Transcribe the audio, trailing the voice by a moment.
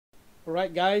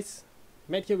Alright guys,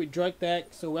 Matt here with Droid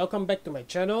Tech. So welcome back to my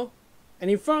channel. And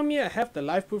in front of me I have the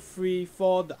Lifeproof FRE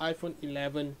for the iPhone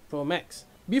 11 Pro Max.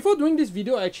 Before doing this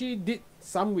video, I actually did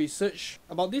some research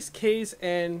about this case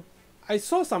and I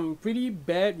saw some pretty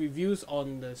bad reviews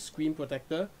on the screen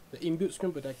protector, the inbuilt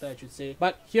screen protector I should say.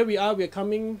 But here we are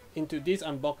coming into this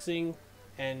unboxing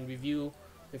and review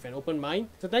with an open mind.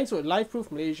 So thanks to Lifeproof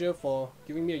Malaysia for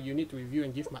giving me a unit to review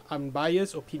and give my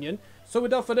unbiased opinion. So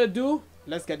without further ado,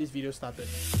 let's get this video started.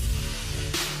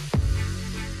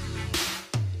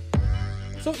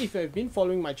 So if you have been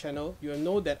following my channel, you will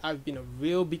know that I've been a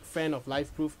real big fan of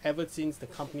Lifeproof ever since the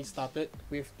company started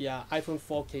with their iPhone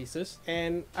 4 cases.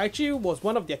 And I actually was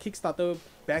one of their Kickstarter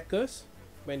backers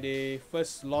when they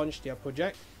first launched their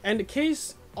project. And the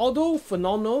case, although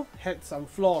phenomenal, had some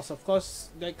flaws. Of course,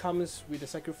 that comes with the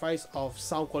sacrifice of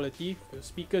sound quality. The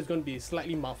speaker is going to be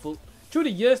slightly muffled. Through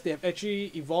the years, they have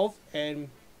actually evolved, and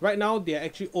right now they are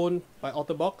actually owned by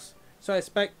OtterBox. So I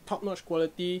expect top-notch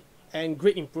quality and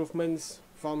great improvements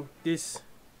from this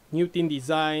new thin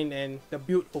design and the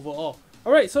build overall.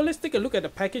 Alright, so let's take a look at the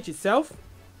package itself.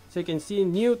 So you can see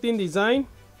new thin design.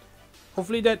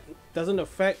 Hopefully that doesn't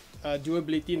affect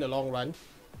durability in the long run.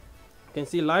 You can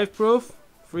see Lifeproof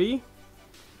FRE.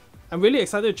 I'm really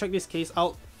excited to check this case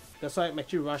out. That's why I'm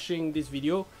actually rushing this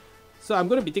video. So I'm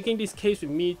going to be taking this case with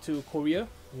me to Korea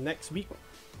next week.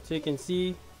 So you can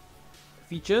see the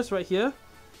features right here.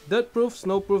 Dirt proof,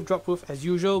 snow proof, drop proof as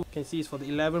usual. You can see it's for the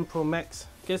 11 Pro Max.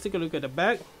 Okay, let's take a look at the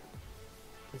back. You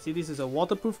can see this is a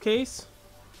waterproof case.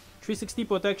 360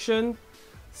 protection.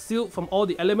 Sealed from all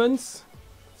the elements.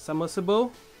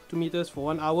 Submersible. 2 meters for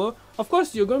 1 hour. Of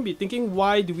course, you're going to be thinking,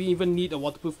 why do we even need a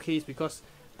waterproof case? Because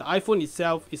the iPhone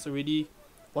itself is already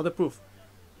waterproof.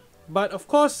 But of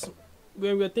course,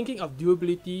 when we're thinking of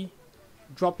durability,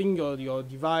 dropping your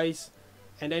device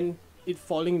and then it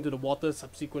falling into the water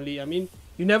subsequently, I mean,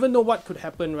 you never know what could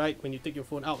happen, right, when you take your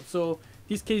phone out. So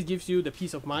this case gives you the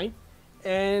peace of mind.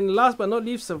 And last but not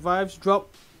least, survives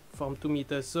drop from 2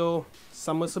 meters. So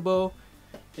submersible,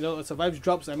 you know, survives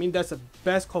drops. I mean, that's the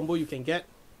best combo you can get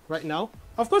right now.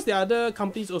 Of course, there are other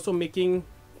companies also making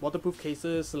waterproof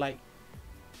cases like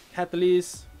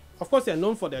Catalyst. Of course, they are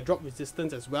known for their drop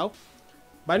resistance as well.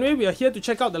 But anyway, we are here to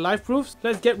check out the Lifeproofs.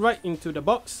 Let's get right into the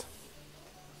box.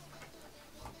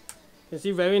 You can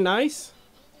see, very nice.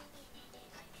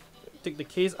 Take the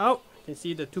case out. You can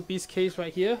see the two-piece case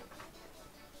right here.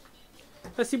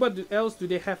 Let's see what else do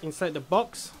they have inside the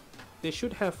box. They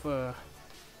should have a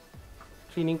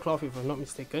cleaning cloth if I'm not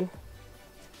mistaken.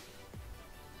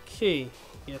 Okay,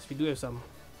 yes, we do have some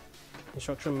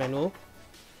instruction manual.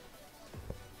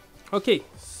 Okay,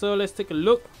 so let's take a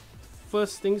look.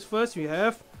 First things first, we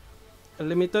have a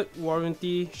limited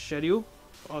warranty schedule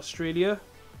for Australia.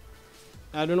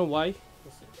 I don't know why,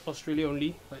 it's Australia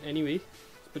only, but anyway,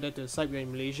 let's put that to the side. We're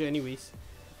in Malaysia anyways.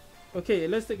 Okay,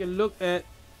 let's take a look at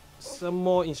some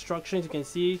more instructions. You can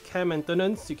see care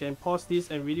maintenance. You can pause this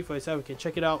and read it for yourself. You can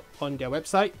check it out on their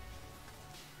website.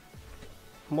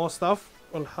 More stuff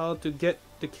on how to get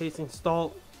the case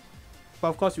installed, but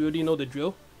of course we already know the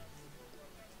drill.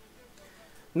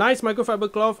 Nice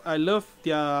microfiber cloth. I love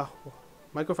their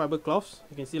microfiber cloths.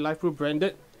 You can see Lifeproof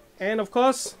branded. And of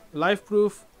course,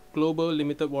 Lifeproof Global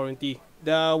Limited Warranty.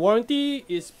 The warranty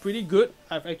is pretty good.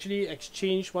 I've actually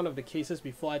exchanged one of the cases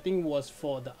before. I think it was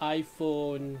for the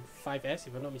iPhone 5S,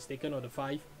 if I'm not mistaken, or the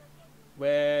 5,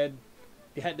 where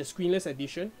they had the screenless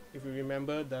edition, if you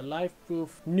remember, the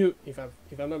Lifeproof Nude, if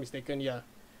I'm not mistaken, yeah.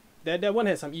 That one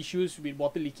had some issues with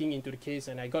water leaking into the case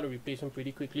and I got a replacement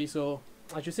pretty quickly, so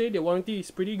I should say the warranty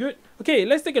is pretty good. Okay,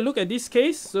 let's take a look at this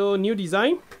case. So new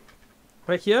design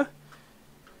right here.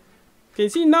 You can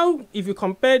see now, if you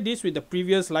compare this with the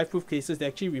previous Lifeproof cases, they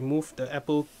actually removed the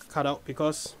Apple cutout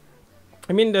because,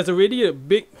 I mean, there's already a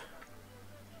big,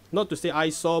 not to say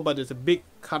eyesore, but there's a big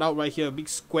cutout right here, a big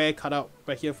square cutout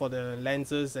right here for the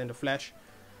lenses and the flash.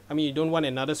 I mean, you don't want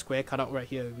another square cutout right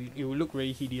here. It will look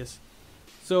really hideous.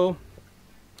 So,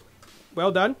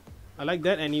 well done. I like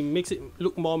that, and it makes it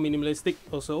look more minimalistic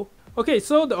also. Okay,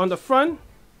 so on the front,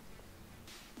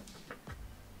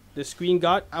 the screen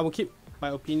guard, I will keep my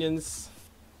opinions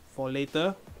for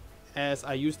later as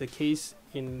I use the case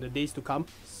in the days to come.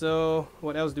 So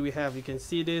what else do we have? You can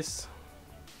see this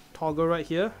toggle right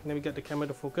here. Let me get the camera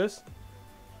to focus.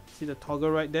 See the toggle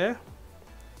right there.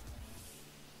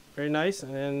 Very nice.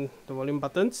 And then the volume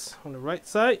buttons on the right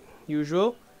side,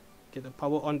 usual. Get the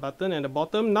power on button, and the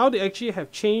bottom. Now they actually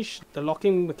have changed the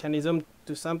locking mechanism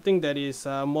to something that is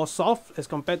more soft as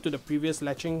compared to the previous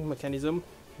latching mechanism,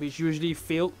 which usually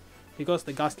failed because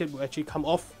the gasket will actually come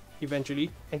off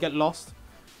eventually and get lost.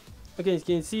 Okay, you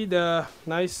can see the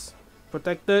nice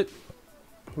protected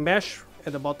mesh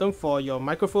at the bottom for your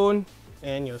microphone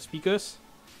and your speakers.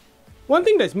 One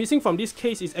thing that's missing from this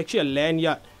case is actually a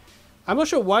lanyard. I'm not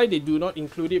sure why they do not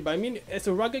include it, but I mean, as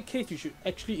a rugged case, you should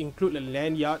actually include a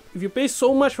lanyard. If you pay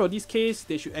so much for this case,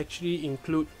 they should actually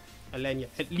include a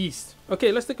lanyard, at least.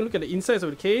 Okay, let's take a look at the insides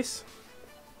of the case.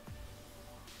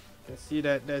 You can see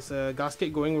that there's a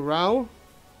gasket going around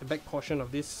the back portion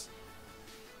of this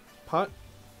part.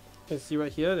 You can see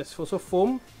right here, there's also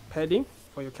foam padding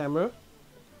for your camera.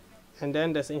 And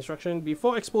then there's an instruction: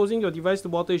 before exposing your device to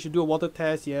water, you should do a water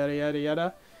test, yada yada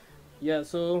yada. Yeah,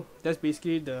 so that's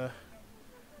basically the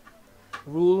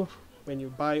rule when you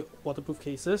buy waterproof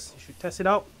cases. You should test it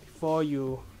out before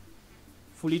you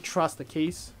fully trust the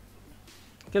case.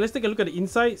 Okay, let's take a look at the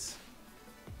insides.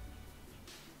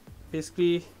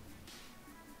 Basically,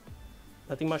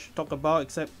 nothing much to talk about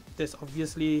except there's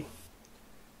obviously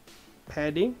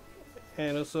padding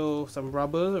and also some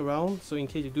rubber around, so in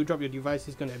case you do drop your device,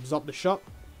 it's going to absorb the shock.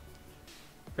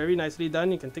 Very nicely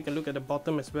done. You can take a look at the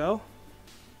bottom as well.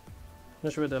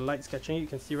 Not sure where the light's catching it. You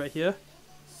can see right here.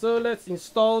 So let's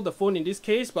install the phone in this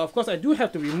case, but of course I do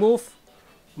have to remove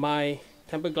my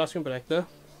tempered glass screen protector,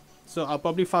 so I'll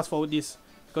probably fast forward this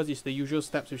because it's the usual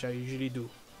steps which I usually do.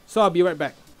 So I'll be right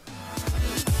back.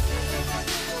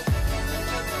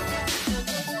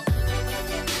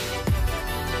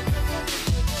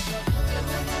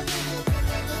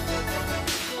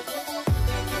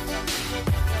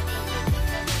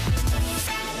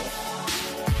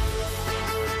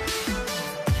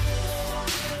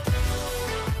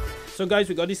 So guys,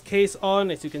 we got this case on,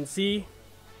 as you can see.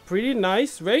 Pretty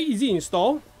nice, very easy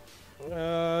install.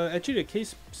 Actually the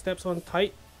case steps on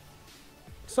tight.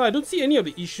 So I don't see any of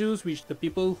the issues which the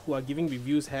people who are giving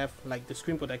reviews have, like the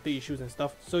screen protector issues and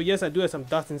stuff. So yes, I do have some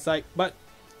dust inside, but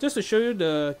just to show you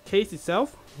the case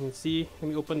itself, you can see, let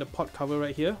me open the pot cover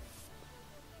right here.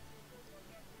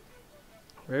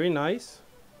 Very nice.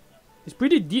 It's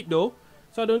pretty deep though,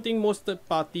 so I don't think most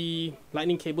third-party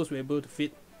lightning cables were able to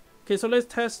fit. Okay, so let's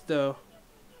test the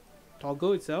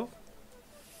toggle itself.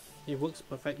 It works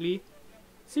perfectly.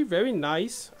 See, very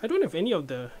nice. I don't have any of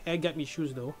the air gap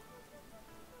issues though.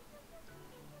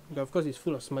 But of course it's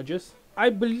full of smudges. I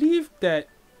believe that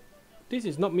this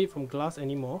is not made from glass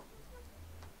anymore.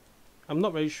 I'm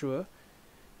not very sure,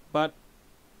 but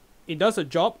it does a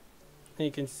job, and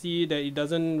you can see that it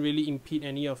doesn't really impede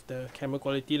any of the camera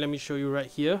quality. Let me show you right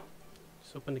here.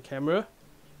 Just open the camera,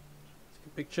 take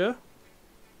a picture.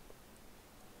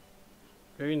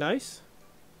 Very nice.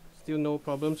 Still no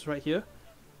problems right here.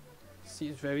 See,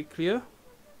 it's very clear.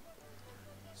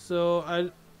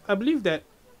 So I believe that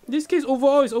this case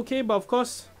overall is okay, but of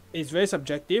course it's very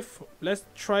subjective. Let's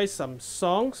try some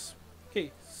songs.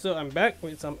 Okay, so I'm back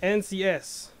with some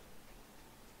NCS.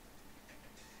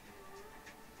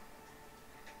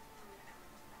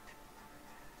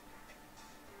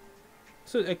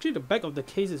 So actually the back of the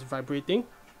case is vibrating.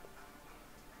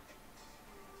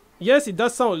 Yes, it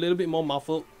does sound a little bit more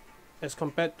muffled as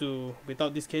compared to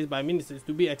without this case, but I mean it's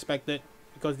to be expected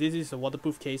because this is a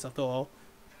waterproof case after all.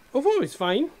 Overall it's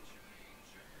fine.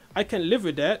 I can live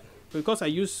with that because I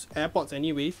use AirPods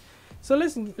anyways. So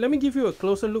let me give you a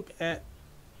closer look at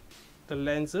the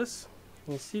lenses.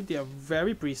 You can see they are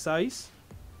very precise.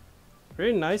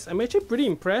 Very nice. I'm actually pretty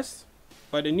impressed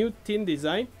by the new thin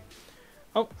design.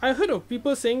 I heard of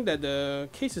people saying that the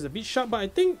case is a bit sharp, but I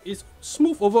think it's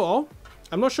smooth overall.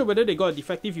 I'm not sure whether they got a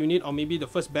defective unit or maybe the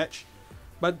first batch,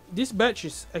 but this batch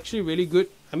is actually really good.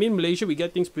 I mean, Malaysia we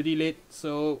get things pretty late,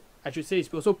 so I should say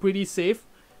it's also pretty safe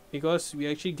because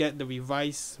we actually get the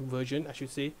revised version, I should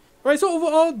say. Alright, so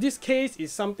overall this case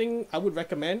is something I would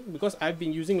recommend because I've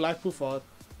been using Lifeproof for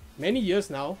many years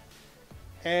now,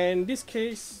 and this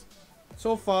case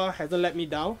so far hasn't let me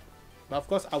down. But of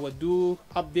course I will do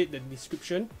update the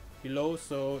description below,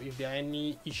 so if there are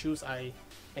any issues I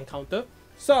encounter.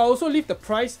 So I'll also leave the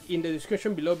price in the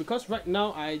description below because right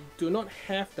now I do not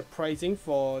have the pricing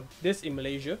for this in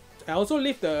Malaysia. I also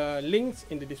leave the links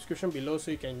in the description below so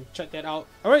you can check that out.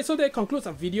 Alright, so that concludes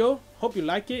our video. Hope you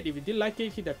like it. If you did like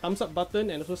it, hit the thumbs up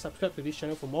button and also subscribe to this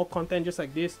channel for more content just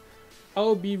like this.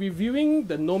 I'll be reviewing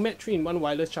the Nomad 3-in-1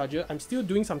 wireless charger. I'm still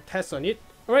doing some tests on it.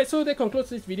 Alright, so that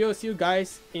concludes this video. See you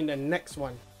guys in the next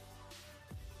one.